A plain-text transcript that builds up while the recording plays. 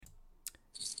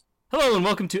Hello and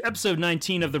welcome to episode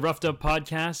 19 of the Roughed Up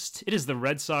Podcast. It is the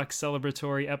Red Sox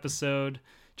celebratory episode.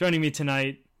 Joining me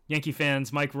tonight, Yankee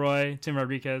fans Mike Roy, Tim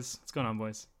Rodriguez. What's going on,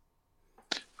 boys?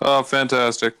 Oh,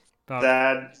 fantastic.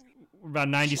 We're about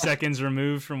 90 seconds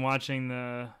removed from watching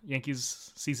the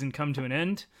Yankees season come to an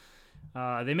end.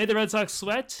 They made the Red Sox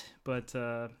sweat, but,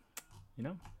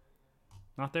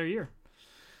 not their year.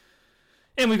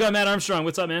 And we've got Matt Armstrong.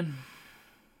 What's up, man?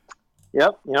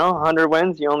 Yep, 100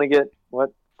 wins, you only get,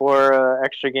 4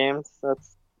 extra games?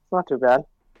 That's not too bad.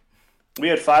 We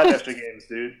had 5 extra games,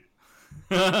 dude.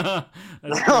 That's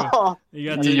true.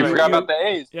 You forgot about the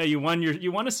A's. Yeah, you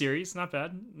won a series. Not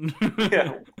bad.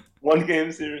 Yeah, 1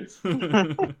 game series.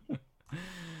 Made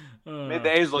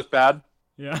the A's look bad.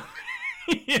 Yeah.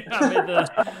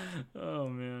 Oh,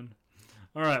 man.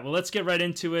 All right, well, let's get right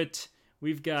into it.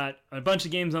 We've got a bunch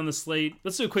of games on the slate.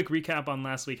 Let's do a quick recap on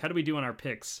last week. How did we do on our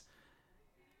picks?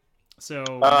 So,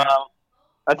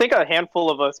 I think a handful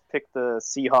of us picked the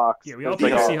Seahawks. Yeah, we all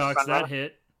picked the Seahawks. That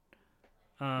hit.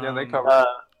 Yeah, they covered.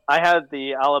 I had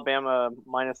the Alabama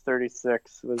minus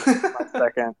 36 was my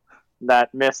second.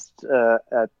 That missed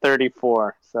at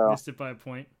 34. So missed it by a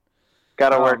point. Got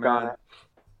to work on it.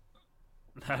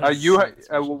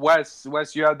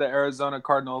 Wes, you had the Arizona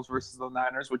Cardinals versus the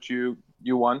Niners, which you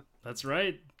won. That's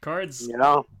right. Cards.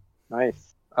 Nice.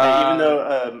 Even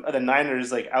though the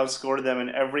Niners outscored them in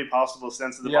every possible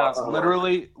sense of the box.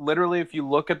 Literally, if you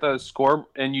look at the score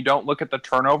and you don't look at the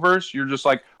turnovers, you're just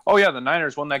like, oh yeah, the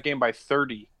Niners won that game by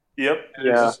 30. Yep. And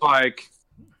it's just like,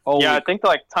 I think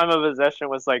time of possession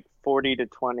was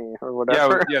 40-20 or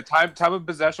whatever. Yeah. Time of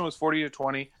possession was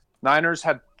 40-20. Niners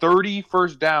had 30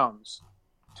 first downs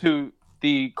to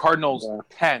the Cardinals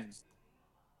 10.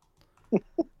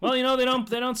 Well, they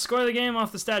don't score the game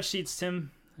off the stat sheets,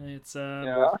 Tim. It's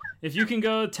if you can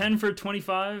go 10 for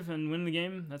 25 and win the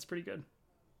game, that's pretty good.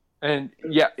 And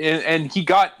he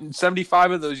got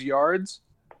 75 of those yards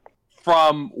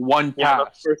from one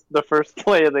pass. The first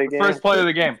play of the game. First play of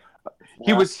the game.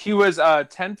 He was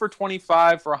 10 for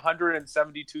 25 for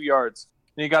 172 yards.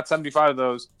 And he got 75 of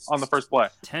those on the first play.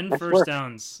 10 first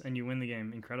downs and you win the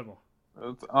game. Incredible.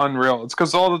 It's unreal. It's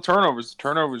because all the turnovers. The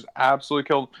turnovers absolutely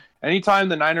killed. Anytime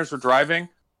the Niners were driving,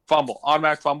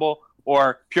 automatic fumble.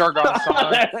 Or Pierre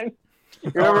Garçon.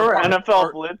 You remember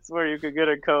NFL Blitz where you could get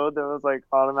a code that was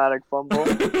automatic fumble?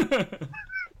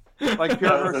 Like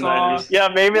Pierre Garçon. Yeah,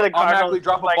 maybe the automatically Cardinals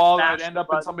drop a ball that would end up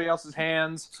in somebody else's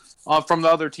hands from the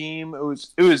other team.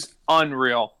 It was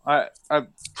unreal.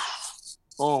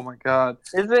 Oh my God.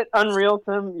 Is it unreal,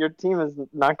 Tim? Your team is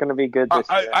not going to be good this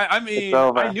year. I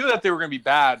knew that they were going to be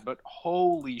bad, but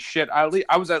holy shit. I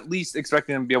was at least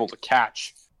expecting them to be able to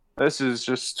catch. This is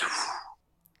just...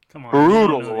 Come on,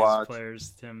 brutal to watch. These players,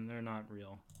 Tim, they're not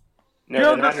real.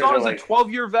 Pierre Garçon is a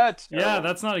 12-year vet. Yeah,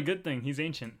 that's not a good thing. He's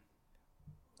ancient.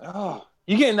 Oh,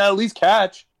 you can at least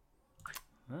catch.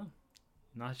 Well,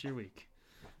 not your week.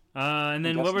 And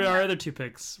then what were our other 2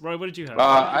 picks? Roy, what did you have?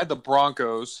 I had the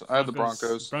Broncos.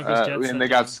 Broncos Jets, and they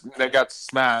got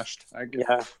smashed.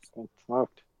 Yeah,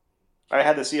 smoked. I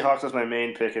had the Seahawks as my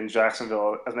main pick and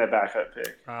Jacksonville as my backup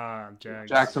pick.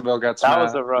 Jacksonville got smashed. That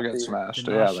was a rough smashed.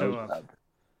 Yeah, that was bad.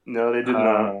 No, they did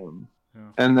not.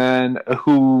 And then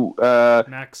who?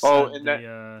 Max.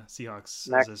 Seahawks.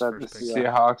 Max his said first the pick.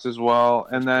 Seahawks as well.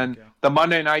 And then the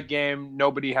Monday night game,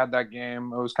 nobody had that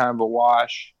game. It was kind of a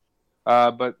wash.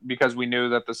 But because we knew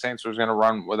that the Saints was going to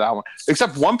run with that one,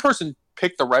 except one person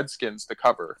picked the Redskins to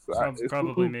cover.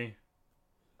 Probably me.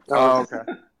 Oh, okay.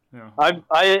 Yeah.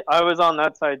 I was on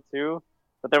that side too,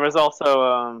 but there was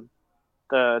also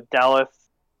the Dallas,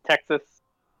 Texas.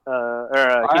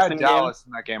 I had Dallas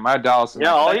in that game.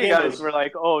 All you guys were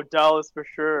like, "Oh, Dallas for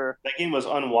sure." That game was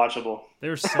unwatchable. They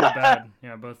were so bad.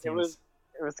 Yeah, both teams.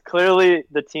 It was clearly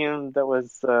the team that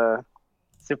was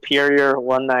superior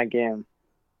won that game.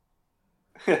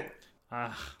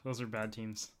 Those are bad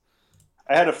teams.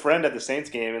 I had a friend at the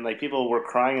Saints game, and people were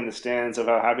crying in the stands of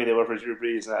how happy they were for Drew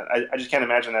Brees. And I just can't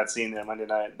imagine that scene there Monday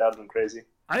night. That would have been crazy.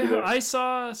 I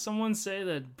saw someone say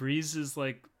that Brees is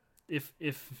if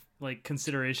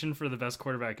consideration for the best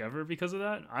quarterback ever because of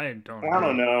that. I don't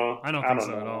know. I don't think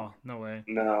so at all. No way.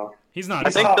 No. He's not.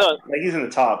 He's in the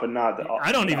top, but not the.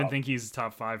 I don't even think he's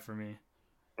top 5 for me.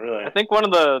 Really? I think one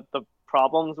of the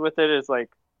problems with it is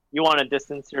you want to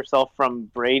distance yourself from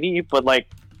Brady, but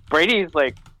Brady's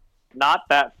not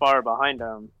that far behind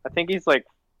him. I think he's 5th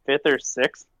or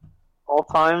 6th all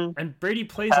time. And Brady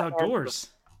plays outdoors.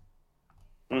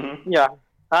 Mm-hmm. Yeah.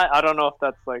 I don't know if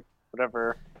that's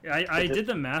whatever. I did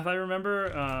the math. I remember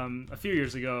a few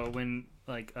years ago when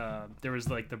there was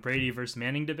the Brady versus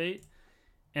Manning debate,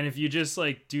 and if you just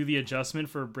do the adjustment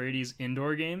for Brady's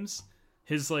indoor games,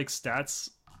 his like stats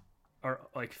are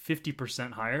like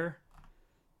 50% higher.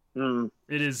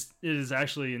 It is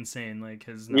actually insane. Like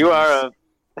his numbers. You are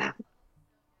a.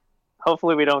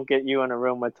 Hopefully, we don't get you in a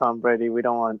room with Tom Brady. We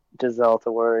don't want Giselle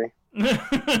to worry.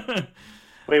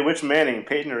 Wait, which Manning,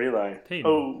 Peyton or Eli? Peyton,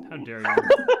 Oh, how dare you?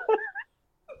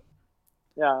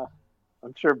 Yeah,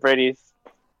 I'm sure Brady's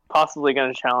possibly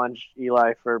going to challenge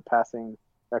Eli for passing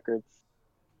records.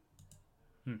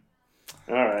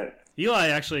 All right. Eli,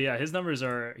 actually, yeah, his numbers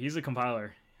are. He's a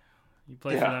compiler. You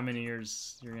play for Yeah. that many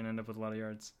years, you're gonna end up with a lot of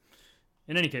yards.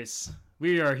 In any case,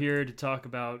 we are here to talk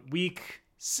about Week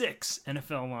 6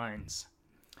 NFL lines.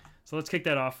 So let's kick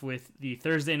that off with the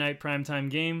Thursday night primetime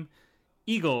game.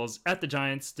 Eagles at the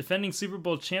Giants, defending Super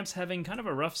Bowl champs, having kind of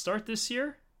a rough start this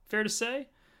year, fair to say.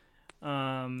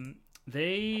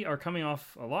 They are coming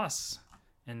off a loss,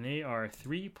 and they are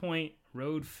 3-point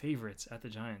road favorites at the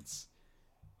Giants.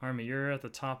 Army, you're at the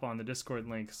top on the Discord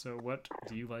link, so what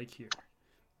do you like here?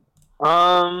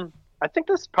 I think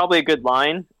this is probably a good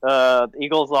line. The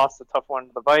Eagles lost a tough one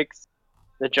to the Vikes.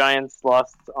 The Giants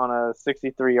lost on a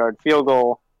 63-yard field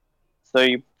goal. So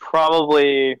you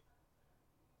probably,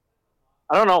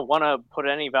 I don't know, want to put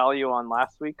any value on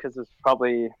last week because it's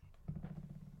probably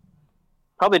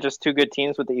just two good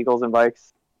teams with the Eagles and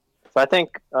Vikes. So I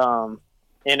think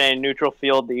in a neutral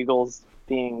field, the Eagles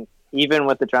being even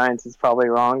with the Giants is probably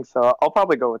wrong. So I'll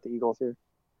probably go with the Eagles here.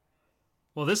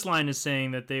 Well, this line is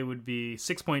saying that they would be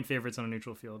 6-point favorites on a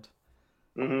neutral field.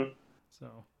 Mm-hmm.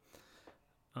 So,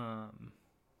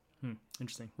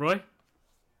 interesting. Roy?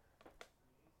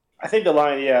 I think the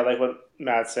line, yeah, like what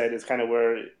Matt said, is kind of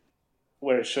where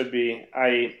it should be.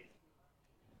 I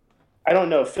don't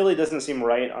know. Philly doesn't seem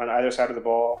right on either side of the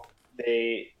ball.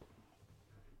 They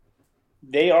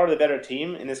are the better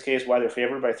team in this case. Why they're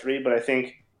favored by 3, but I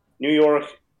think New York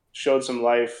showed some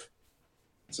life,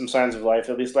 some signs of life,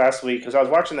 at least last week. Because I was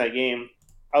watching that game,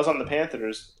 I was on the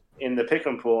Panthers in the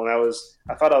pick'em pool, and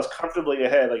I thought I was comfortably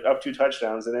ahead, like up 2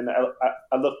 touchdowns, and then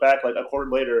I look back like a quarter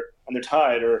later, and they're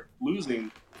tied or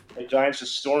losing. The Giants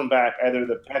just stormed back. Either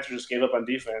the Panthers just gave up on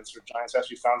defense, or Giants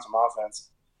actually found some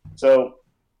offense. So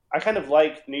I kind of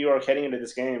like New York heading into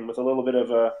this game with a little bit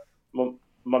of a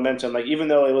momentum. Like even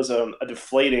though it was a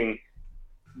deflating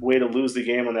way to lose the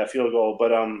game on that field goal,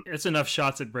 but it's enough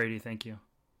shots at Brady. Thank you.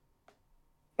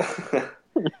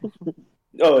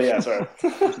 Oh yeah, sorry.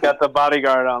 He's got the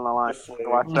bodyguard on the line.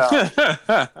 Watch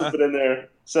out. Put it in there.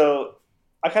 So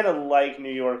I kind of like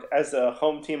New York as a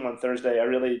home team on Thursday. I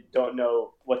really don't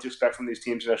know what to expect from these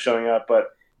teams showing up, but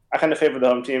I kind of favor the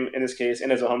home team in this case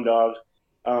and as a home dog.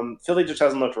 Philly just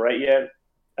hasn't looked right yet.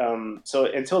 So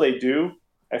until they do,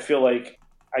 I feel like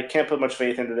I can't put much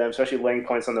faith into them, especially laying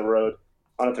points on the road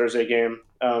on a Thursday game.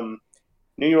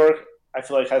 New York, I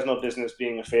feel like, has no business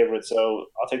being a favorite, so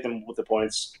I'll take them with the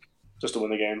points just to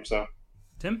win the game. So,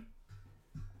 Tim?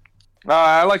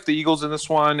 I like the Eagles in this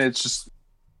one. It's just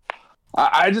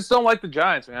I just don't like the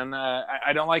Giants, man.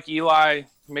 I don't like Eli.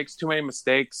 He makes too many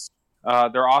mistakes.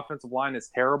 Their offensive line is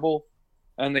terrible,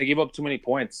 and they give up too many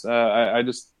points.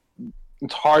 It's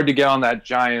hard to get on that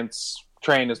Giants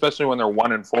train, especially when they're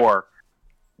 1-4.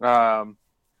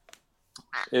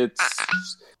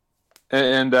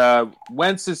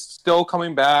 Wentz is still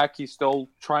coming back. He's still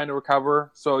trying to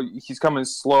recover, so he's coming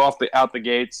slow out the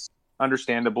gates,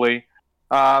 understandably.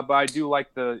 But I do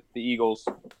like the Eagles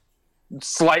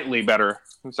slightly better.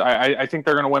 So I think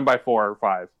they're going to win by 4 or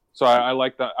 5. So I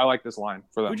like this line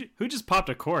for them. Who just popped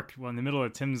a cork in the middle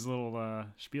of Tim's little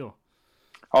spiel?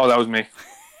 Oh, that was me.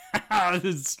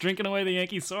 It's drinking away the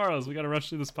Yankee sorrows. We got to rush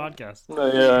through this podcast.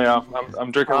 Yeah.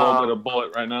 I'm drinking a little bit of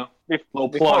Bullet right now.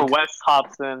 Before Wes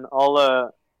hops in,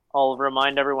 I'll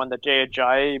remind everyone that Jay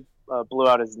Ajayi blew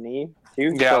out his knee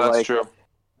too. Yeah, so, that's true.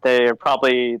 They are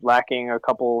probably lacking a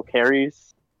couple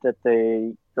carries that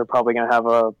they're probably going to have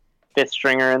a fifth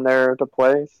stringer in there to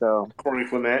play. So Corey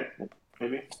Clement,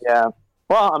 maybe. Yeah.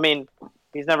 Well, I mean,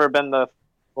 he's never been the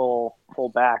full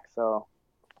back, so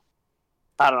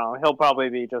I don't know. He'll probably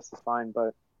be just as fine,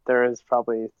 but there is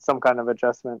probably some kind of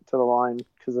adjustment to the line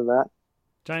because of that.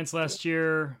 Giants last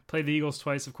year played the Eagles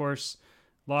twice, of course.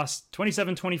 Lost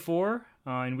 27-24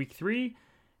 in Week 3,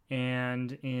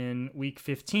 and in Week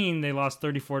 15 they lost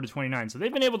 34-29. So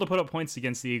they've been able to put up points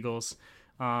against the Eagles.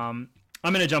 I'm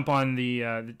going to jump on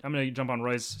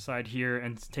Roy's side here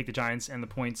and take the Giants and the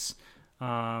points.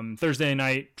 Thursday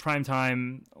night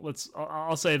primetime.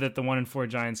 I'll say that the 1-4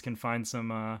 Giants can find some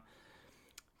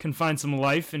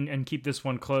life and keep this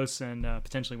one close and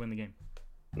potentially win the game.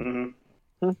 Mm-hmm.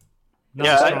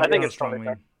 I think it's probably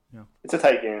fair. Yeah. It's a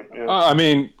tight game. Yeah. I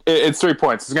mean, it's 3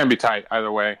 points. It's going to be tight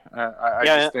either way. I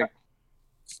just think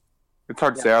It's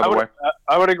hard to say either way.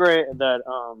 I would agree that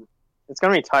it's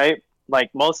gonna be tight. Like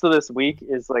most of this week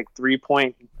is like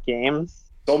 3-point games.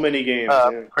 So many games,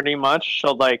 pretty much.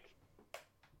 So like,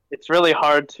 it's really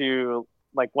hard to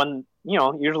like when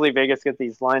usually Vegas get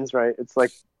these lines right. It's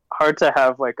like hard to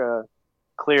have like a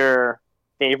clear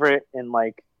favorite in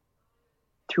like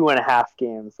 2.5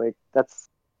 games. Like that's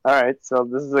all right. So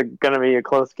this is gonna be a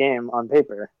close game on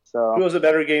paper. So who was a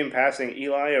better game passing,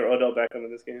 Eli or Odell Beckham in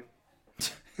this game?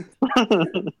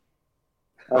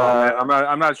 Man,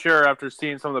 I'm not sure after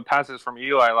seeing some of the passes from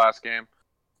Eli last game.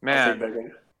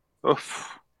 Man,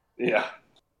 oof. Yeah,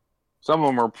 some of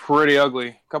them were pretty ugly.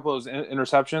 A couple of those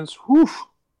interceptions. Whew.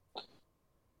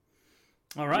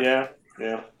 All right.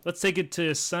 Yeah. Let's take it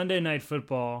to Sunday Night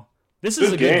Football. This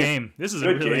is a good game. This is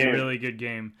a really, really good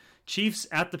game. Chiefs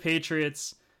at the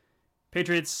Patriots.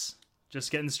 Patriots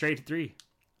just getting straight 3.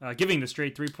 Giving the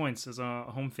straight 3 points as a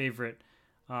home favorite.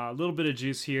 A little bit of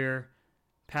juice here.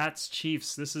 Pats,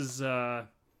 Chiefs. This is an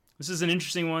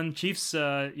interesting one. Chiefs,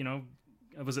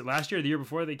 was it last year or the year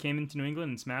before they came into New England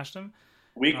and smashed them?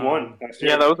 Week 1 last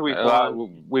year. Yeah, that was week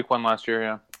 1. Week 1 last year,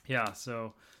 yeah. Yeah,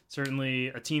 so certainly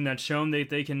a team that's shown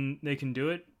they can do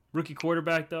it. Rookie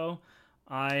quarterback though.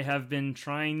 I have been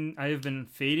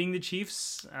fading the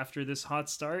Chiefs after this hot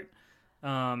start.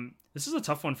 This is a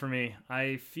tough one for me.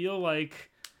 I feel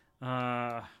like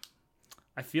this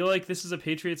is a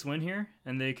Patriots win here,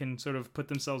 and they can sort of put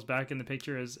themselves back in the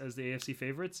picture as the AFC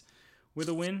favorites with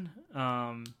a win.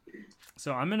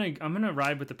 So I'm gonna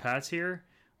ride with the Pats here.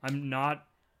 I'm not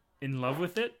in love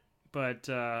with it, but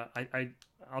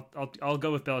I'll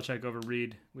go with Belichick over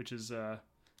Reed, which has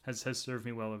served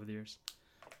me well over the years.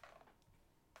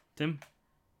 Tim?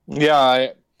 Yeah,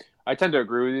 I tend to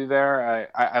agree with you there.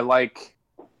 I like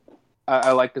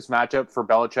this matchup for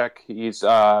Belichick. He's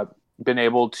been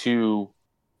able to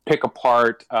pick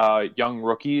apart young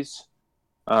rookies,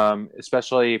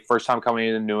 especially first time coming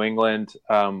into New England.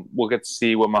 We'll get to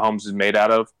see what Mahomes is made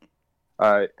out of.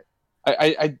 I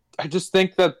just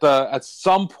think that at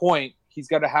some point he's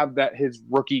got to have his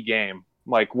rookie game,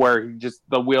 like where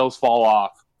the wheels fall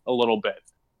off a little bit,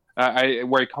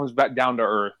 where he comes back down to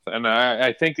earth, and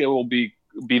I think it will be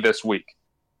this week.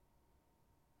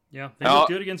 Yeah, they looked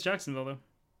good against Jacksonville though.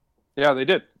 Yeah, they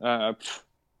did.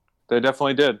 They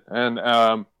definitely did, and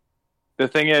the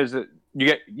thing is that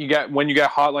you get when you get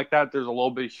hot like that, there's a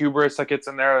little bit of hubris that gets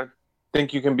in there.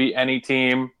 Think you can beat any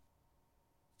team.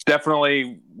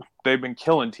 Definitely, they've been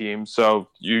killing teams, so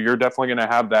you're definitely going to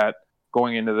have that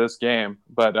going into this game.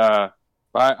 But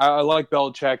I like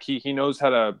Belichick. He knows how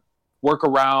to work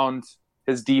around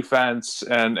his defense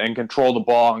and control the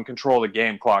ball and control the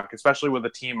game clock, especially with a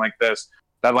team like this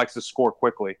that likes to score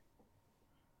quickly.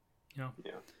 Yeah.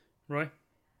 Roy?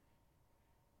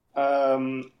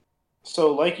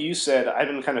 So like you said, I've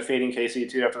been kind of fading KC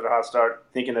too after the hot start,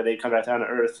 thinking that they'd come back down to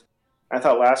earth. I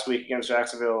thought last week against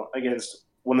Jacksonville, against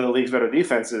one of the league's better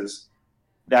defenses,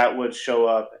 that would show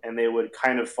up and they would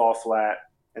kind of fall flat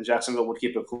and Jacksonville would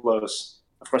keep it close.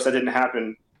 Of course, that didn't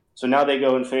happen. So now they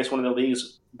go and face one of the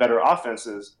league's better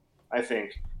offenses, I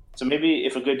think. So maybe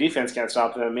if a good defense can't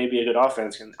stop them, maybe a good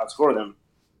offense can outscore them.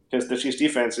 Because the Chiefs'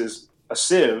 defense is a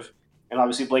sieve, and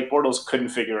obviously Blake Bortles couldn't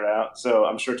figure it out. So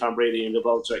I'm sure Tom Brady and Bill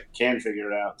Belichick can figure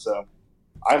it out. So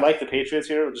I like the Patriots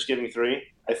here, just giving 3.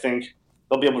 I think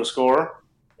they'll be able to score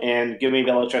and give me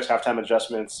Belichick's halftime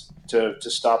adjustments to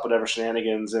stop whatever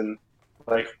shenanigans and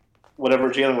like whatever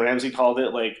Jalen Ramsey called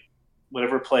it, like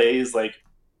whatever plays, like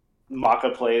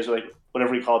mock-up plays, or like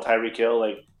whatever he called Tyreek Hill,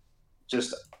 like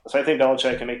just so I think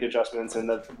Belichick can make the adjustments and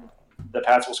the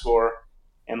Pats will score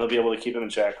and they'll be able to keep him in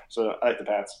check. So I like the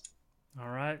Pats. All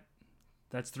right.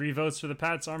 That's 3 votes for the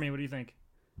Pats. Army, what do you think?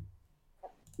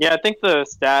 Yeah, I think the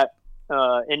stat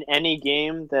in any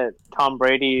game that Tom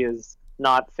Brady is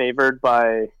not favored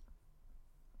by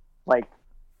like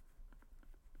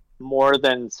more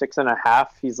than 6.5,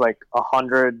 he's like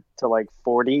 100 to like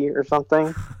 40 or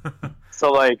something.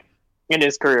 So like in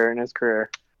his career.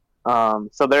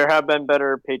 So there have been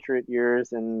better Patriot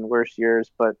years and worse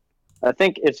years, but I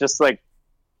think it's just like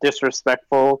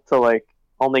disrespectful to like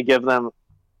only give them.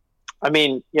 I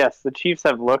mean, yes, the Chiefs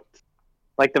have looked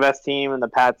like the best team, and the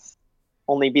Pats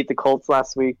only beat the Colts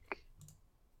last week,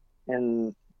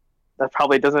 and that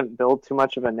probably doesn't build too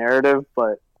much of a narrative.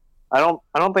 But I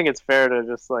don't think it's fair to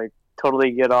just like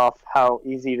totally get off how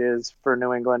easy it is for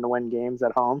New England to win games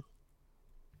at home.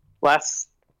 Last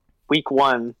week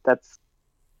 1, that's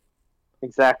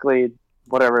exactly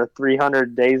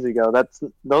 300 days ago.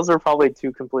 Those are probably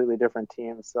 2 completely different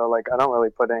teams. So like I don't really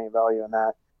put any value in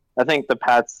that. I think the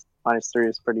Pats -3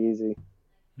 is pretty easy.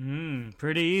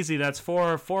 Pretty easy. That's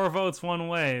four votes one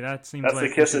way. That seems That's like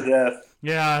the kiss of death.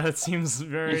 Yeah, that seems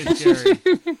very scary.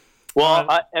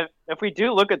 Well, if we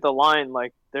do look at the line,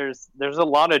 like there's a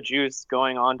lot of juice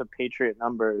going on to Patriot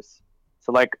numbers.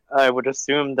 So like I would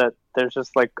assume that there's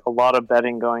just like a lot of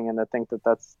betting going in. I think that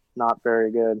that's not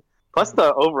very good. Plus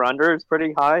the over under is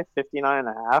pretty high,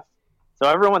 59.5. So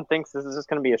everyone thinks this is just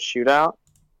going to be a shootout.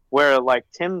 Where like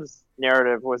Tim's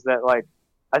narrative was that like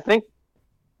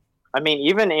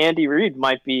even Andy Reid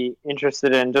might be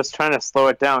interested in just trying to slow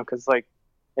it down because like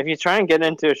if you try and get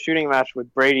into a shooting match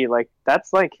with Brady, like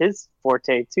that's like his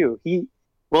forte too. He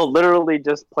will literally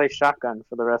just play shotgun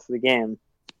for the rest of the game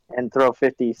and throw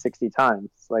 50, 60 times.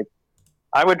 Like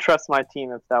I would trust my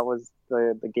team if that was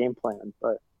the game plan.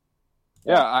 But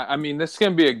yeah, I mean this is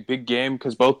going to be a big game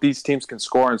because both these teams can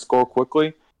score and score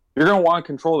quickly. You're going to want to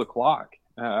control the clock.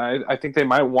 I think they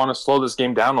might want to slow this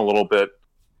game down a little bit,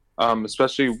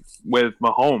 especially with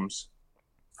Mahomes.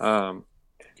 Allow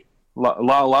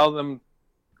them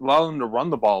to run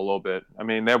the ball a little bit. I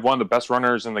mean, they have one of the best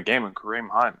runners in the game in Kareem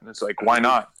Hunt. It's like, why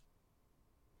not?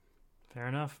 Fair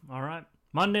enough. All right.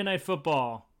 Monday Night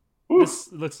Football. Oof.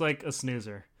 This looks like a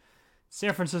snoozer.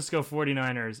 San Francisco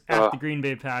 49ers at the Green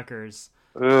Bay Packers.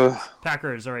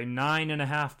 Packers are a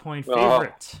 9.5-point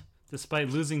favorite, despite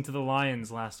losing to the Lions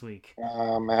last week.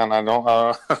 Oh, man, I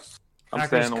don't...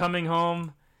 Packers coming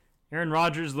home. Aaron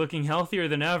Rodgers looking healthier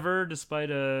than ever, despite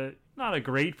not a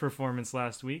great performance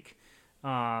last week.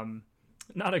 Not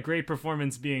a great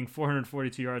performance being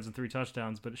 442 yards and 3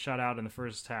 touchdowns, but it shot out in the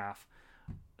first half.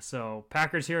 So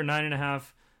Packers here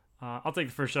 9.5. I'll take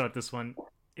the first shot at this one.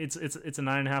 It's a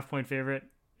 9.5-point favorite.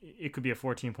 It could be a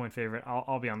 14-point favorite.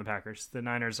 I'll be on the Packers. The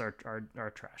Niners are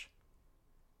trash.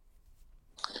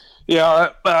 Yeah,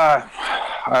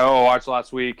 I watched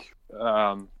last week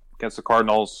against the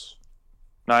Cardinals.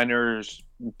 Niners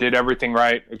did everything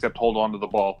right except hold on to the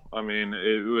ball. I mean,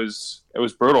 it was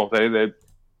brutal.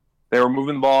 They were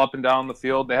moving the ball up and down the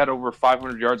field. They had over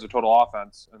 500 yards of total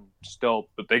offense,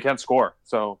 but they can't score.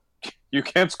 So you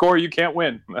can't score, you can't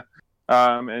win.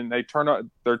 And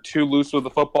they're too loose with the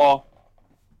football.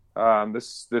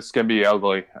 This can be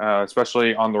ugly,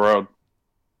 especially on the road.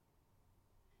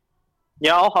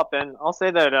 Yeah, I'll hop in. I'll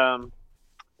say that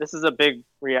this is a big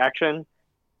reaction,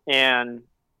 and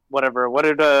whatever. What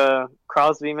did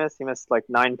Crosby miss? He missed like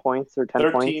 9 points or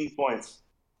 10 points. 13 points.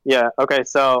 Yeah. Okay.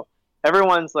 So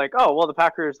everyone's like, "Oh, well, the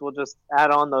Packers will just add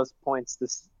on those points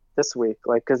this week,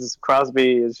 like because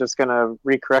Crosby is just gonna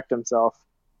recorrect himself."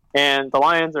 And the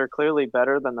Lions are clearly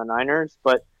better than the Niners,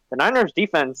 but the Niners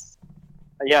defense,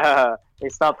 yeah, they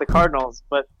stopped the Cardinals,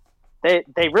 but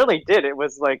they really did. It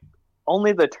was like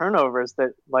only the turnovers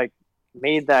that like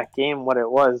made that game what it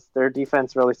was. Their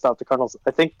defense really stopped the Cardinals.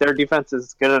 I think their defense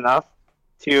is good enough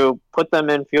to put them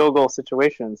in field goal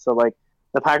situations. So like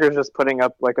the Packers just putting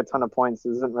up like a ton of points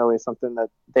isn't really something that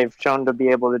they've shown to be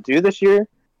able to do this year.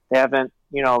 They haven't,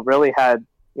 really had,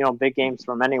 big games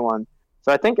from anyone.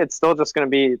 So I think it's still just going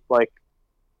to be like,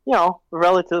 a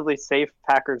relatively safe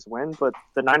Packers win, but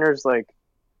the Niners like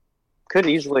could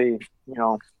easily,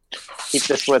 keep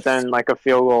this within like a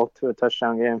field goal to a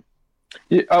touchdown game.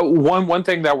 Yeah, one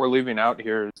thing that we're leaving out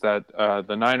here is that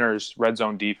the Niners' red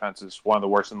zone defense is one of the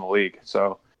worst in the league.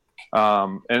 So,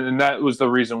 and that was the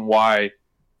reason why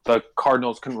the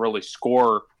Cardinals couldn't really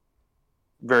score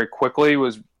very quickly.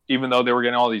 Was even though they were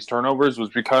getting all these turnovers, was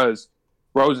because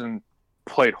Rosen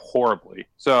played horribly.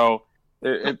 So,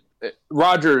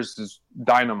 Rodgers is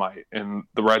dynamite in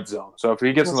the red zone. So if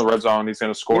he gets in the red zone, he's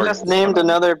going to score. You just named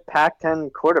another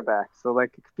Pac-10 quarterback, so like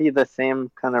it could be the same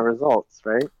kind of results,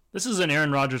 right? This is an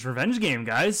Aaron Rodgers revenge game,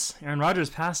 guys. Aaron Rodgers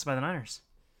passed by the Niners.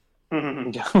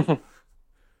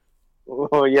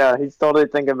 Oh, yeah. He's totally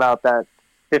thinking about that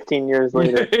 15 years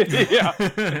later.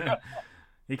 Yeah.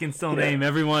 He can still name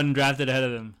everyone drafted ahead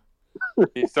of him.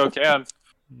 He still can.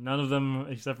 None of them,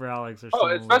 except for Alex, are still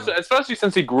especially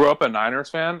since he grew up a Niners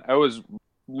fan. It was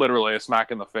literally a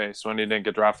smack in the face when he didn't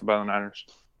get drafted by the Niners.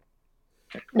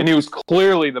 And he was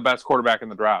clearly the best quarterback in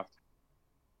the draft.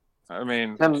 I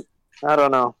mean... I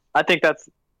don't know. I think that's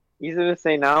easy to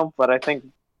say now, but I think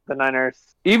the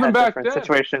Niners even had back different then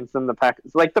situations than the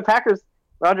Packers. Like the Packers,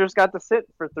 Rodgers got to sit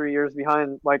for 3 years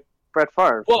behind like Brett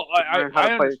Favre. Well, I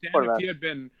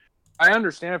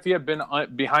understand if he had been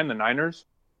behind the Niners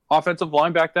offensive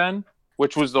line back then,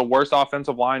 which was the worst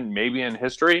offensive line maybe in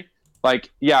history.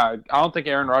 Like, yeah, I don't think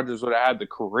Aaron Rodgers would have had the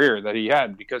career that he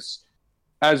had because,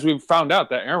 as we've found out,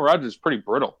 that Aaron Rodgers is pretty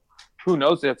brittle. Who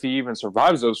knows if he even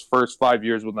survives those first 5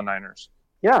 years with the Niners?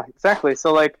 Yeah, exactly.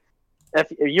 So, like,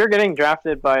 if you're getting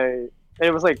drafted by,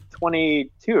 it was like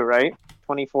 22, right?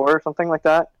 24 or something like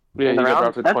that. Yeah, in he the got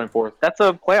round. drafted 24th. That's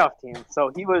a playoff team.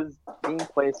 So he was being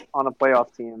placed on a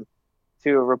playoff team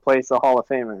to replace a Hall of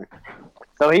Famer.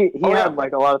 So he had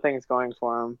like a lot of things going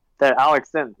for him that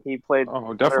Alex didn't. He played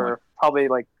definitely. for probably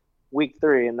like week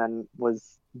 3 and then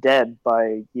was dead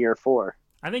by year 4.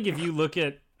 I think if you look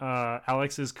at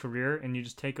Alex's career and you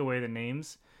just take away the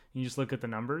names and you just look at the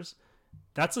numbers,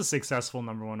 that's a successful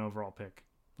number 1 overall pick.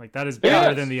 Like that is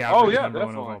better than the average number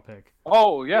 1 overall pick.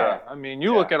 Oh yeah, I mean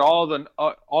you look at all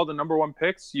the number 1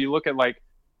 picks. You look at like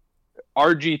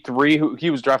RG3, who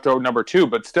he was drafted number 2,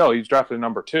 but still he's drafted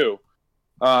number 2.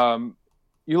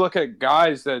 You look at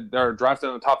guys that are drafted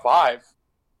in the top 5.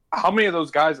 How many of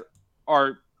those guys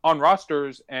are on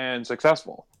rosters and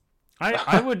successful?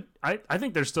 I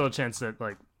think there's still a chance that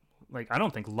like I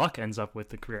don't think Luck ends up with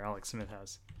the career Alex Smith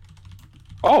has.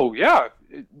 Oh yeah,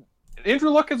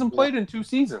 Andrew Luck hasn't played in 2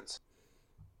 seasons.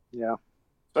 Yeah,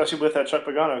 especially with that Chuck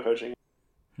Pagano coaching.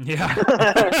 Yeah,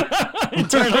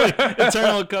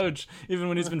 eternal coach, even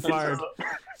when he's been fired.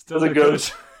 Still the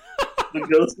ghost. The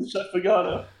ghost of Chuck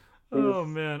Pagano. Oh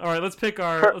man! All right, let's pick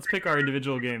our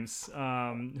individual games.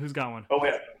 Who's got one? Oh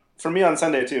wait, for me on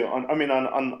Sunday too. On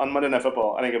Monday Night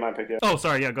Football, I didn't get my pick yet. Oh,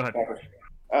 sorry. Yeah, go ahead.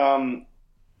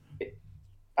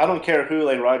 I don't care who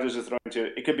like Rodgers is throwing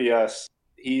to. It could be us.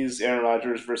 He's Aaron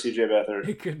Rodgers versus CJ Beathard.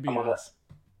 It could be us.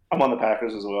 I'm on the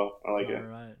Packers as well. I like it. All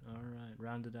right.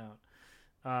 Round it out.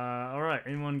 All right.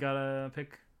 Anyone got a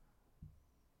pick?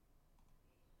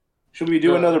 Should we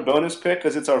do another bonus pick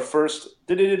because it's our first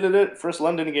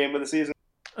London game of the season?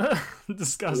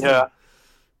 Disgusting. Yeah.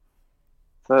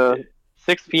 So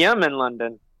 6 p.m. in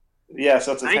London. Yeah,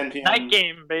 so it's a 10 p.m. night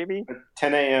game, baby.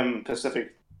 10 a.m.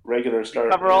 Pacific regular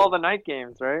start. Cover all the night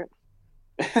games, right?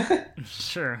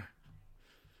 Sure.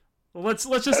 Well, let's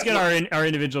just get our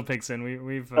individual picks in.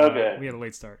 We had a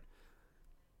late start.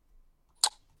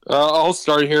 I'll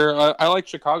start here. I like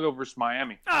Chicago versus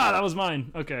Miami. That was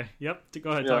mine. Okay. Yep. Go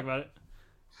ahead. Talk about it.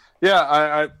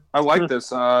 Yeah, I like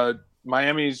this.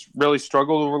 Miami's really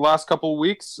struggled over the last couple of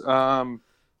weeks.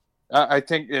 I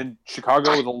think in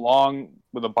Chicago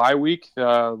with a bye week,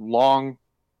 a long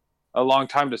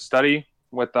time to study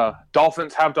what the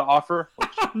Dolphins have to offer.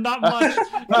 Not much.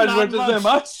 Not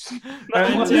much.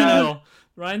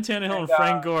 Ryan Tannehill and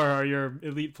Frank Gore are your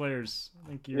elite players.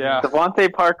 Thank you. Yeah.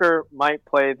 Devontae Parker might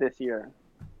play this year.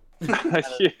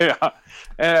 Yeah.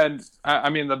 And, I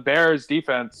mean, the Bears'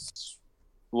 defense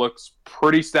looks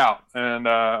pretty stout. And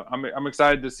I'm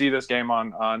excited to see this game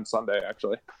on Sunday,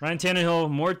 actually. Ryan Tannehill,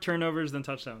 more turnovers than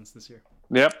touchdowns this year.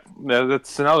 Yep.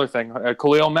 That's another thing.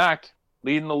 Khalil Mack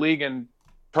leading the league in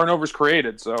turnovers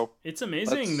created. So it's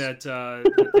amazing that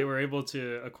they were able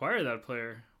to acquire that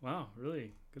player. Wow,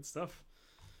 really good stuff.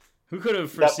 Who could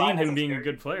have foreseen him being a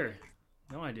good player?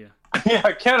 No idea. Yeah,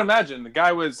 I can't imagine. The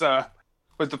guy was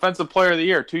Defensive Player of the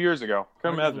Year 2 years ago.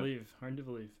 Couldn't imagine. Hard to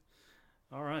believe.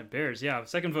 All right, Bears. Yeah,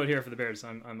 second vote here for the Bears.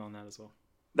 I'm on that as well.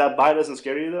 That bye doesn't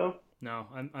scare you though? No,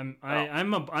 I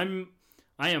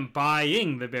am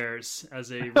buying the Bears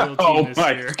as a real team this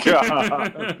year.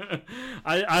 God.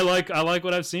 I like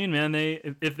what I've seen, man.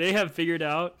 If they have figured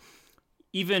out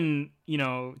even,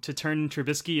 to turn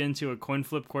Trubisky into a coin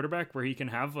flip quarterback where he can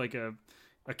have like a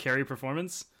carry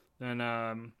performance, then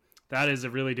that is a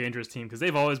really dangerous team because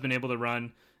they've always been able to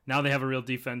run. Now they have a real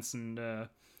defense, and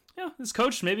this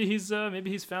coach maybe he's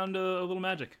found a little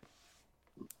magic.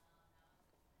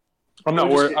 I'm not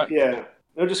worried.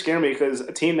 It'll just scare me because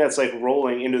a team that's like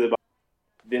rolling into the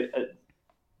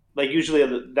like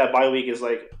usually that bye week is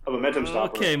like a momentum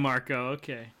stopper. Okay, Marco.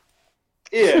 Okay.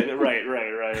 Yeah, right.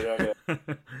 Okay.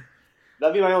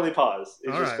 That'd be my only pause.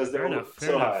 It's just because they're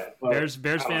so high. Bears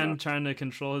fan trying to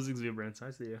control his exuberance.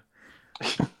 I see you.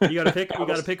 You got a pick? You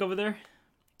got a pick over there?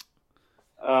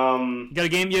 You got a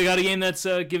game? You got a game that's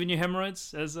giving you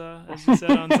hemorrhoids, as you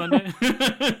said on Sunday.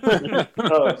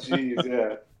 Oh, jeez,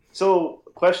 yeah. So,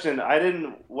 question: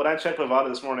 when I checked Bovada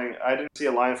this morning, I didn't see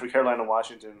a line for Carolina,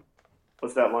 Washington.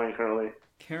 What's that line currently?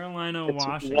 Carolina,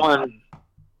 Washington. 1.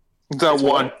 It's at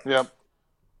 1. Yep.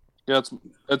 Yeah,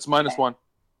 it's -1. -1.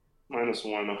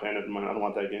 Okay, never mind. I don't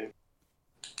want that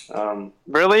game.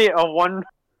 Really? A 1?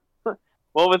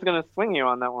 What was going to swing you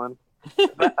on that one?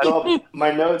 So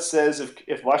my note says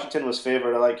if Washington was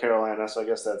favored, I like Carolina, so I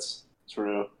guess that's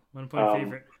true. 1 point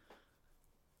favorite.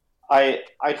 I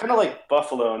kind of like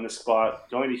Buffalo in this spot,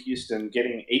 going to Houston,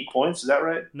 getting 8 points. Is that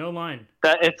right? No line.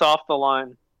 It's off the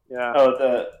line. Yeah.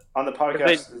 Oh, on the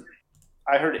podcast,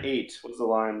 I heard 8 was the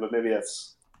line, but maybe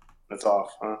that's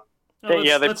off, huh? No,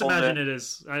 let's imagine it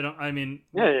is.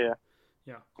 Yeah.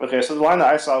 Okay, so the line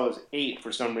that I saw was 8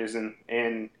 for some reason,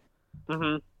 and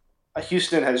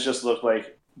Houston has just looked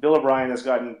like Bill O'Brien has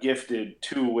gotten gifted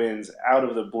 2 wins out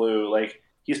of the blue. Like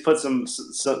he's put some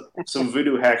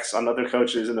voodoo hex on other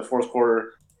coaches in the fourth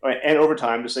quarter and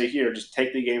overtime to say, "Here, just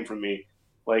take the game from me."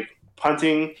 Like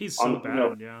punting. He's so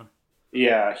bad.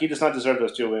 Yeah, he does not deserve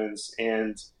those 2 wins.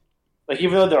 And like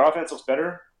even though their offense looks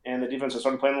better and the defense is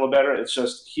starting playing a little better, it's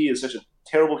just he is such a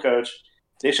terrible coach.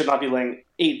 They should not be laying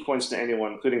 8 points to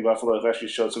anyone, including Buffalo, who actually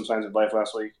showed some signs of life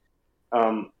last week.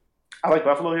 I like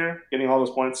Buffalo here, getting all those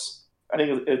points. I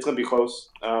think it's going to be close.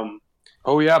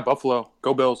 Oh, yeah, Buffalo.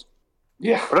 Go Bills.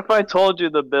 Yeah. What if I told you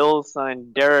the Bills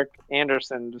signed Derek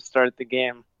Anderson to start the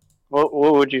game? What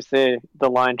would you say the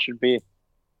line should be?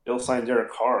 Bills signed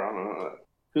Derek Carr. I don't know.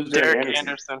 Who's Derek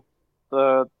Anderson?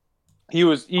 He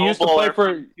used to play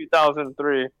for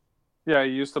 2003. Yeah,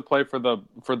 he used to play for the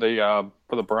Browns.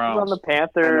 He's on the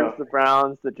Panthers, the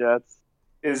Browns, the Jets.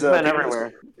 He's been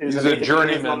everywhere. He's a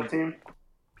journeyman on the team.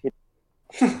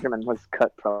 Peterman was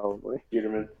cut probably.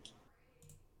 Peterman.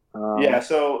 Yeah,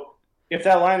 so if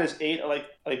that line is 8, I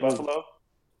like Buffalo.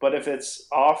 But if it's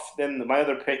off, then my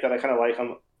other pick that I kind of like,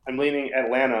 I'm leaning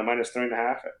Atlanta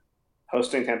 -3.5,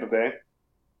 hosting Tampa Bay.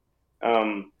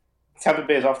 Tampa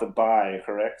Bay is off the bye,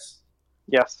 correct?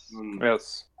 Yes.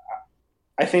 Yes.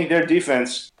 I think their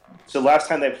defense. So last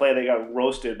time they played, they got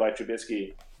roasted by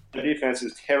Trubisky. Their defense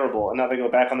is terrible, and now they go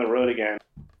back on the road again.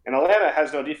 And Atlanta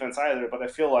has no defense either, but I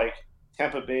feel like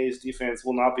Tampa Bay's defense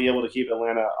will not be able to keep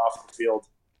Atlanta off the field.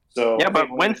 So yeah,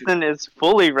 but Winston is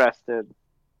fully rested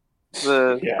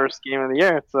the first game of the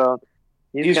year, so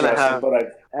he's going to have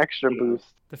extra boost.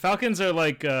 The Falcons are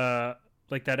like that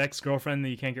ex-girlfriend that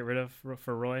you can't get rid of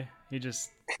for Roy. He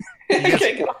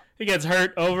gets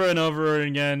hurt over and over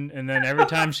again, and then every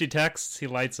time she texts, he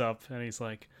lights up, and he's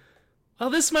like, "Oh,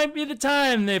 this might be the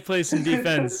time they play some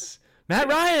defense." Matt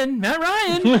Ryan.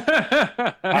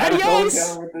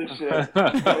 Adios.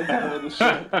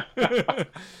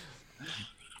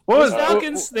 Well,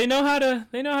 Falcons, they know how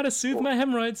to soothe my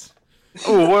hemorrhoids.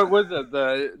 Oh, what was it?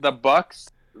 The Bucks.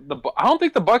 I don't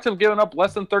think the Bucks have given up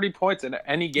less than 30 points in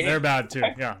any game. They're bad too.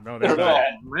 Yeah, no, they're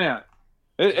bad. Oh, man,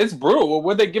 it's brutal.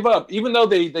 What they give up, even though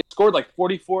they scored like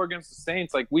 44 against the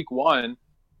Saints like week 1,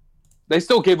 they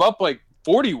still gave up like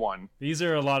 41. These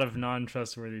are a lot of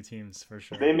non-trustworthy teams for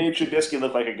sure. They made Trubisky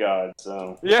look like a god.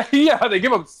 So yeah, they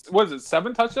give up. What is it?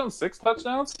 7 touchdowns, 6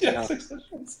 touchdowns? Yeah, 6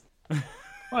 touchdowns.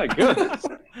 My goodness.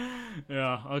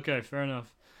 Yeah. Okay. Fair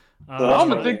enough. I'm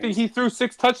gonna think that he threw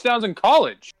 6 touchdowns in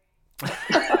college.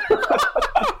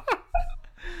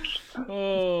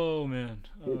 Oh man!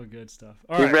 Oh, good stuff.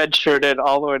 All he right. redshirted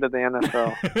all the way to the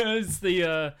NFL. It's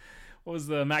the what was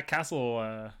the Matt Castle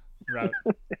route?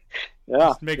 Yeah,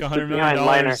 just make $100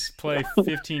 million, play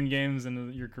 15 games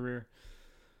in your career.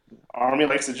 Army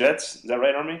likes the Jets. Is that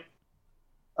right, Army?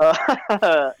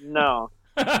 No.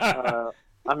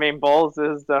 I mean, Bowles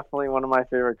is definitely one of my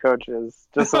favorite coaches.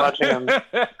 Just watching him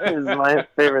is my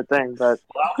favorite thing. But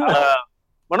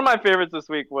one of my favorites this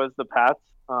week was the Pats.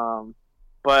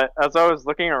 But as I was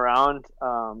looking around,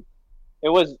 it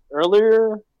was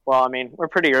earlier. Well, I mean, we're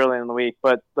pretty early in the week,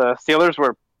 but the Steelers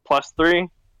were +3,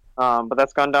 but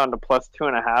that's gone down to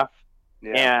 +2.5.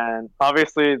 Yeah. And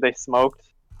obviously, they smoked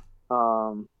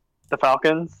the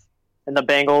Falcons and the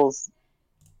Bengals.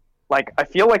 Like, I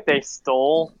feel like they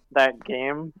stole that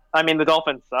game. I mean, the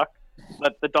Dolphins suck,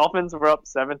 but the Dolphins were up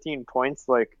 17 points,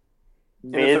 like,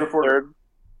 mid-third.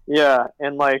 Yeah,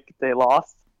 and, like, they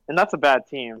lost. And that's a bad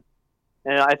team.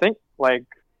 And I think, like,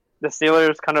 the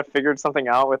Steelers kind of figured something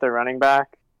out with their running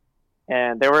back,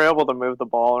 and they were able to move the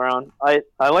ball around. I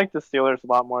like the Steelers a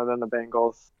lot more than the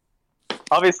Bengals.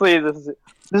 Obviously, this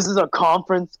is a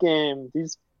conference game.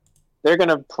 They're going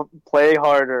to play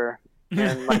harder.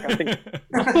 And like I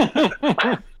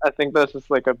think that's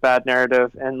just like a bad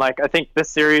narrative, and like I think this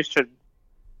series should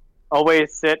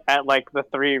always sit at like the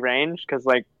 3 range because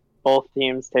like both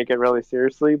teams take it really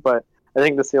seriously. But I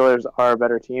think the Steelers are a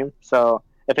better team, so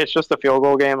if it's just a field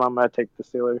goal game, I'm gonna take the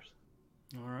Steelers.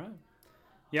 All right,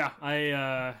 yeah,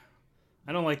 I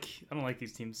don't like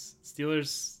these teams.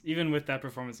 Steelers, even with that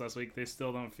performance last week, they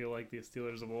still don't feel like the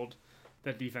Steelers of old.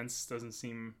 That defense doesn't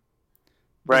seem.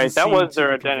 Right, that was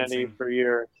their identity for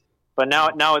years. But now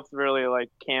it's really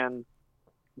like, can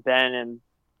Ben and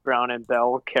Brown and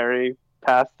Bell carry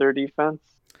past their defense?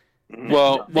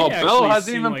 Well, Bell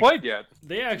hasn't even played yet.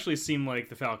 They actually seem like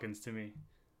the Falcons to me.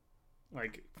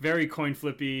 Like, very coin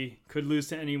flippy, could lose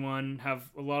to anyone, have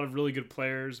a lot of really good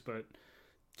players, but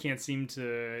can't seem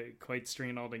to quite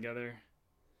string it all together.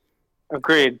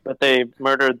 Agreed, but they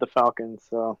murdered the Falcons,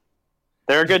 so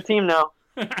they're a good team now.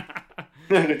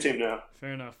 Good team now.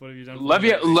 Fair enough. What have you done?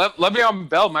 Le'Veon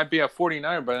Bell might be a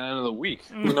 49er by the end of the week.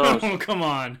 Who knows? Oh, come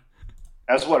on.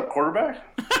 As what, quarterback?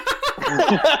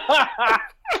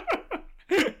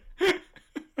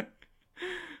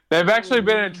 They've actually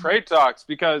been in trade talks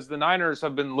because the Niners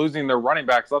have been losing their running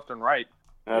backs left and right.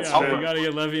 You got to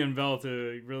get Le'Veon Bell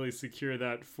to really secure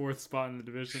that 4th spot in the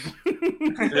division.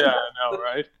 Yeah, I know,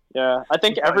 right? Yeah, I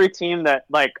think every team that,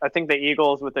 like, I think the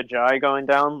Eagles with the Jai going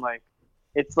down, like,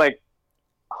 it's like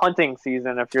hunting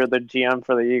season if you're the GM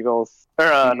for the Eagles.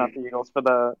 Or, not the Eagles, for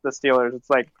the Steelers. It's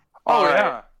like,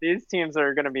 these teams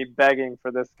are going to be begging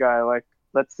for this guy. Like,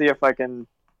 let's see if I can,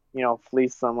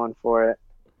 fleece someone for it.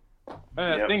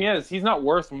 The thing is, he's not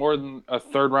worth more than a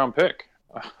 3rd-round pick.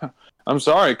 I'm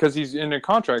sorry, because he's in a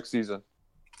contract season,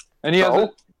 and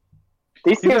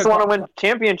these teams want to win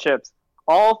championships.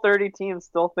 All 30 teams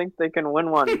still think they can win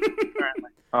one. Apparently.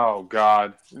 Oh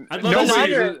God! Apparently, the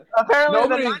Niners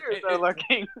are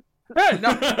looking.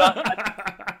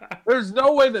 There's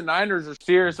no way the Niners are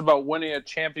serious about winning a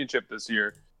championship this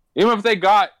year, even if they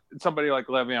got somebody like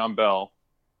Le'Veon Bell.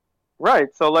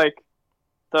 Right. So, like,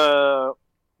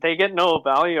 they get no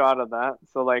value out of that.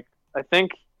 So, like, I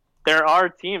think there are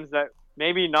teams that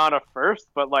maybe not a first,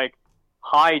 but like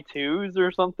high 2s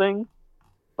or something,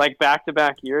 like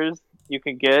back-to-back years you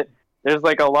can get. There's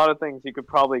like a lot of things you could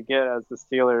probably get as the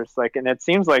Steelers, like, and it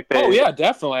seems like they. Oh yeah,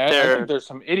 definitely. I think there's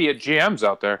some idiot GMs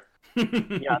out there. I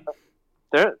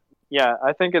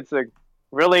think it's a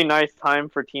really nice time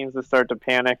for teams to start to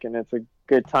panic, and it's a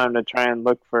good time to try and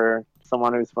look for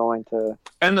someone who's willing to.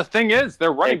 And the thing is,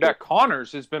 their running back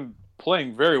Connors has been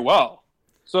playing very well.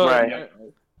 So. Right.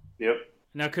 Yep.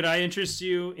 Now, could I interest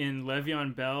you in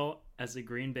Le'Veon Bell as a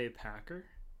Green Bay Packer?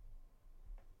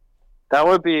 That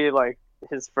would be like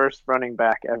his first running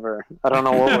back ever. I don't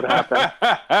know what would happen.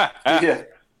 Yeah.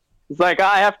 It's like,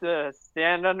 I have to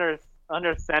stand under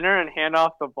center and hand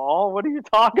off the ball? What are you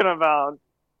talking about?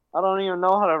 I don't even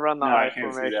know how to run the high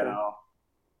formation.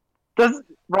 Does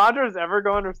Rodgers ever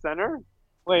go under center?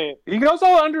 Wait. He goes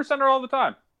under center all the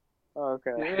time. Oh,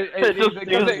 okay.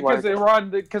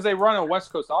 Because they run a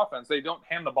West Coast offense. They don't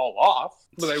hand the ball off,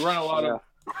 but they run a lot of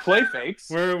play fakes.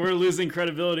 We're losing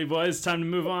credibility, boys. Time to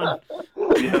move on.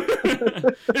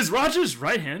 Is Rodgers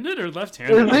right-handed or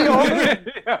left-handed? Is he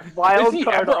wild Is he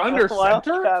card ever under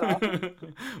center?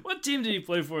 What team did he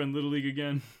play for in Little League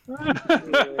again? All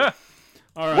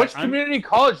right. Which community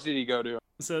college did he go to?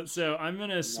 So I'm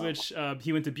gonna switch.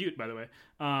 He went to Butte, by the way.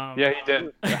 Yeah, he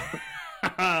did.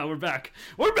 We're back,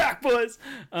 boys.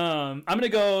 I'm gonna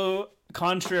go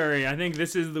contrary. I think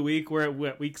this is the week we're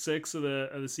at week 6 of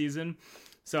the season.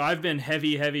 So I've been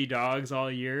heavy dogs all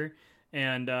year,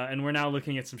 and we're now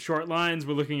looking at some short lines.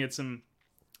 We're looking at some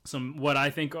what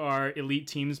I think are elite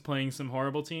teams playing some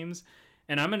horrible teams,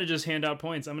 and I'm gonna just hand out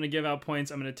points. I'm gonna give out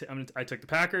points. I took the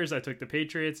Packers. I took the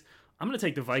Patriots. I'm going to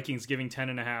take the Vikings giving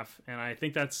 10.5, and I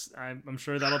think I'm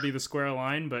sure that'll be the square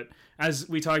line, but as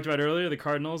we talked about earlier, the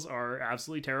Cardinals are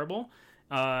absolutely terrible,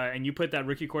 and you put that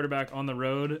rookie quarterback on the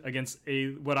road against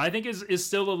what I think is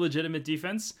still a legitimate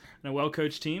defense and a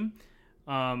well-coached team.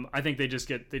 I think they just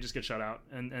get shut out,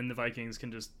 and the Vikings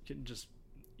can just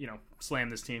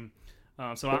slam this team.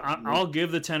 So I'll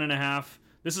give the 10.5.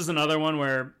 This is another one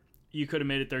where you could have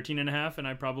made it 13.5, and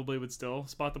I probably would still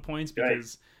spot the points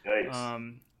because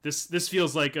This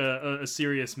feels like a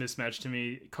serious mismatch to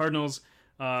me. Cardinals,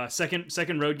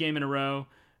 second road game in a row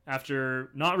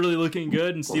after not really looking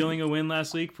good and stealing a win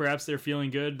last week. Perhaps they're feeling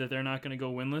good that they're not going to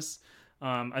go winless.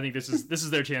 I think this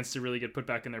is their chance to really get put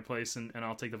back in their place, and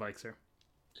I'll take the Vikes here.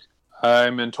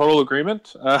 I'm in total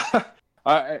agreement.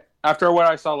 After what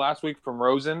I saw last week from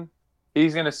Rosen,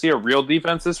 he's going to see a real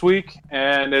defense this week,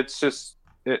 and it's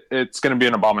going to be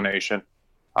an abomination.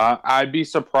 I'd be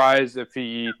surprised if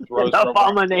he throws an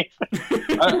abomination.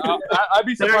 I'd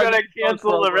be surprised. They're going to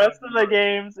cancel the rest of the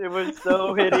games. It was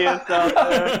so hideous out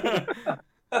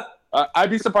there. I'd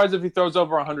be surprised if he throws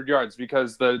over 100 yards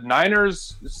because the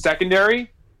Niners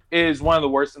secondary is one of the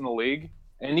worst in the league,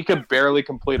 and he could barely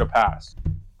complete a pass.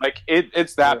 Like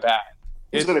it's that bad.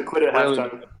 He's going to quit at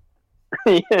halftime.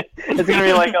 It's going to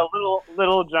be like a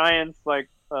little Giants like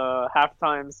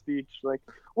halftime speech, like,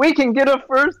 we can get a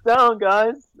first down,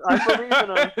 guys. I believe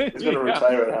in us. He's going to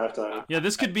retire at halftime. Yeah,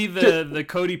 this could be the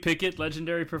Cody Pickett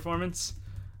legendary performance.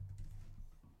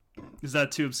 Is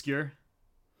that too obscure?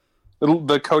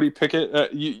 The Cody Pickett?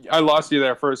 I lost you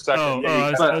there for a second.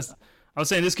 I was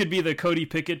saying this could be the Cody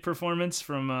Pickett performance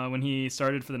from when he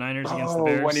started for the Niners against the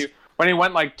Bears. When he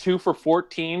went like 2 for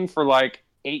 14 for like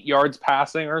 8 yards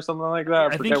passing or something like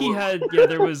that. I think he had. Yeah,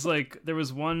 there was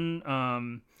one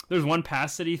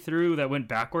pass that he threw that went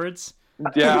backwards.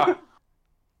 Yeah.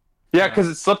 Yeah, because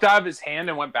it slipped out of his hand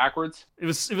and went backwards. It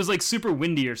was like super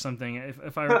windy or something.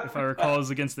 If I recall, it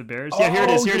was against the Bears. Yeah, here it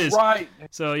is. Here it is. Right.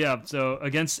 So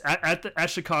against at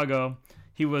Chicago,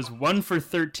 he was 1 for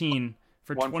 13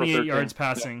 for 28 yards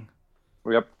passing.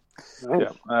 Yep.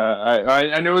 Yeah.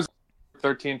 I knew it was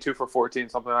 13, 2 for 14,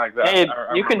 something like that. Hey,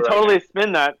 I you can remember totally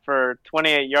spin that for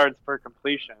 28 yards per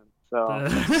completion. So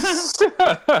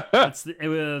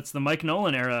it's the Mike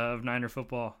Nolan era of Niner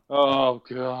football. Oh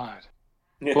God.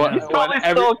 Yeah. he's probably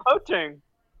still coaching.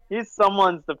 He's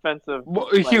someone's defensive. Well,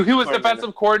 he was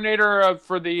defensive coordinator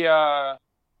for the.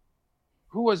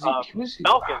 Who was he?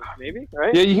 Falcons, maybe,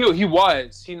 right? Yeah, he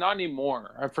was. He not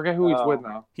anymore. I forget who he's with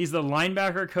now. He's the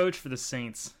linebacker coach for the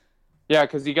Saints. Yeah,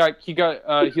 because he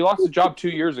lost the job 2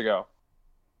 years ago.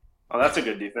 Oh, that's a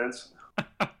good defense.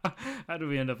 How did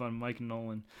we end up on Mike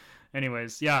Nolan?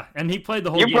 Anyways, yeah, and he played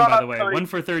the whole game, by the way. 1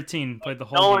 for 13, played the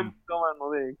whole game. No one's still in the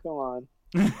league. Come on.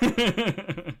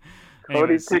 Cody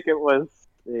Anyways. Pickett was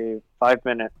a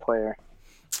 5-minute player.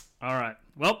 All right.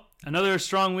 Well, another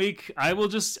strong week. I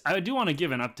do want to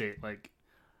give an update. Like,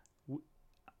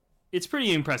 it's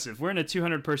pretty impressive. We're in a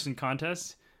 200-person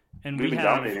contest, and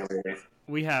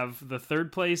we have the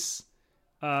third place,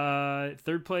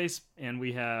 and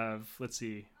we have, let's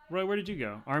see, Roy, where did you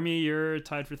go? Army, you're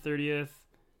tied for 30th.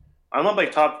 I'm up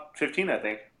like top 15, I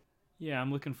think. Yeah,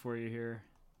 I'm looking for you here.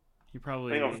 You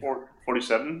probably. I think I'm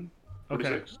 47. Okay.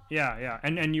 46. Yeah,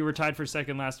 and you were tied for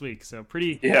second last week, so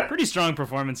pretty strong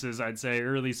performances, I'd say,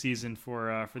 early season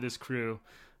for this crew,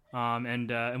 and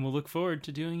we'll look forward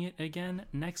to doing it again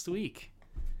next week.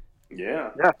 Yeah.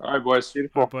 All right, boys.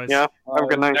 Beautiful. All right, boys. Yeah. Have a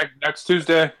good night. Next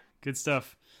Tuesday. Good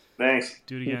stuff. Thanks.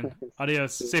 Do it again.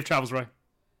 Adios. Safe travels, Roy.